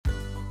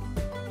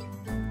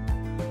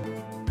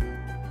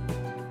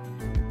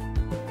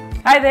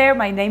Hi there,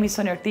 my name is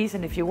Sonia Ortiz,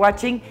 and if you're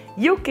watching,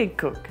 you can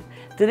cook.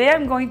 Today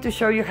I'm going to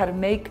show you how to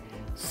make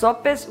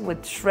sopes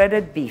with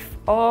shredded beef.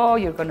 Oh,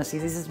 you're gonna see,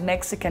 this is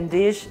Mexican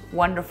dish,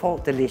 wonderful,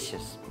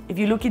 delicious. If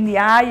you look in the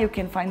eye, you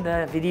can find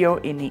the video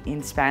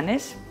in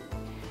Spanish.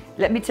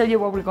 Let me tell you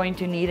what we're going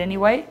to need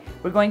anyway.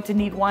 We're going to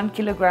need 1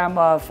 kilogram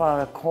of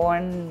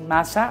corn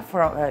masa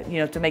for,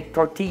 to make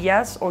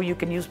tortillas, or you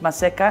can use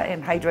maseca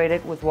and hydrate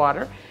it with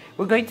water.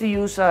 We're going to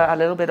use a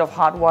little bit of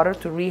hot water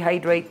to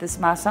rehydrate this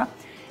masa,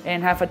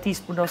 and half a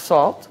teaspoon of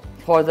salt.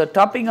 For the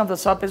topping of the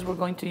sopes, we're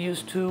going to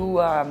use two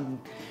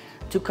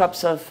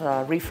cups of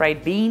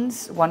refried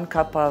beans, 1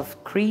 cup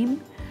of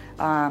cream,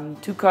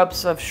 2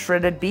 cups of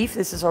shredded beef.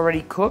 This is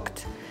already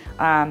cooked.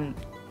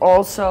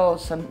 Also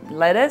some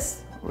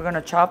lettuce, we're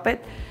gonna chop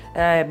it.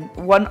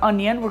 1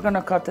 onion, we're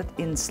gonna cut it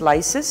in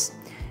slices.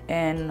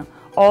 And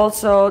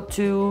also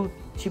 2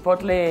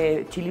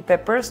 chipotle chili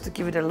peppers to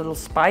give it a little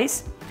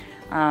spice.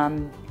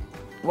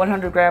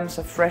 100 grams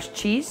of fresh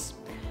cheese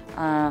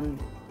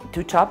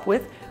to chop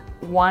with,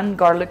 1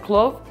 garlic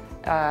clove,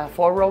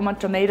 4 Roma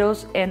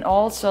tomatoes, and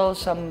also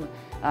some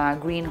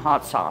green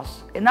hot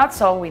sauce. And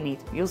that's all we need.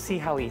 You'll see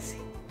how easy.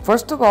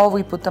 First of all,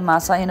 we put the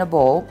masa in a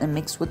bowl and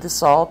mix with the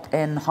salt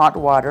and hot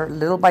water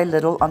little by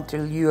little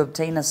until you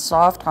obtain a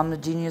soft,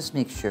 homogeneous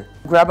mixture.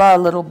 Grab a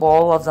little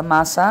bowl of the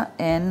masa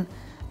and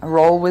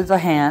roll with the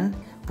hand.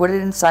 Put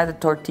it inside the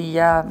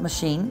tortilla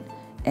machine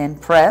and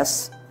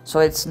press so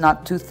it's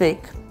not too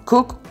thick.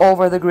 Cook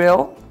over the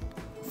grill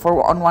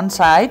on one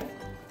side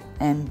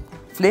and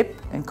flip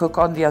and cook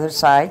on the other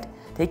side.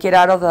 Take it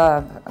out of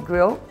the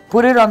grill,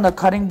 put it on the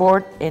cutting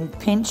board and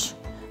pinch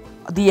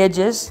the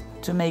edges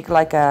to make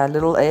like a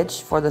little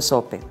edge for the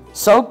sope.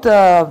 Soak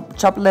the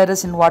chopped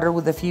lettuce in water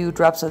with a few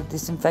drops of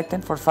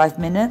disinfectant for 5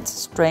 minutes,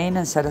 strain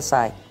and set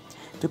aside.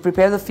 To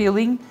prepare the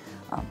filling,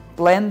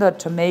 blend the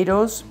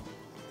tomatoes,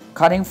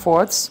 cut in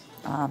fourths,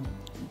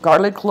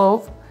 garlic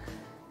clove,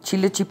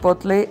 chile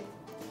chipotle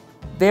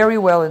very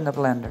well in the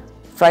blender.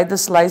 Fry the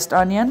sliced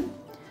onion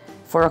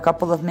for a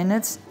couple of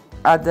minutes,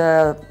 add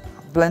the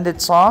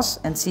blended sauce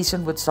and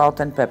season with salt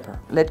and pepper.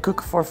 Let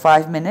cook for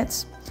 5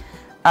 minutes.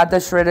 Add the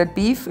shredded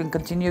beef and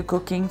continue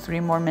cooking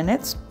 3 more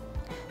minutes.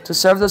 To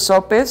serve the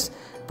sopes,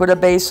 put a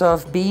base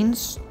of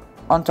beans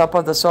on top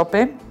of the sope,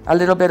 a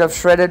little bit of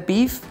shredded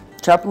beef,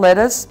 chopped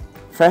lettuce,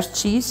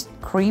 fresh cheese,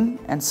 cream,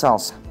 and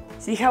salsa.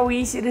 See how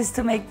easy it is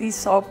to make these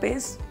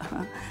sopes?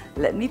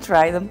 Let me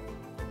try them.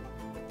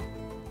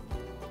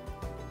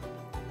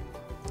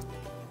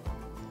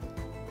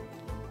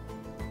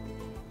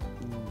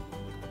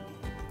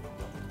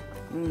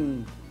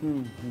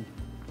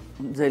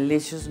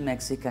 Delicious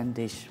Mexican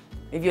dish.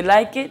 If you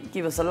like it,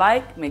 give us a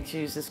like. Make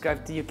sure you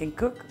subscribe to You Can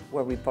Cook,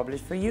 where we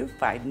publish for you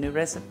 5 new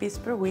recipes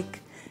per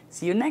week.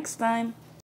 See you next time.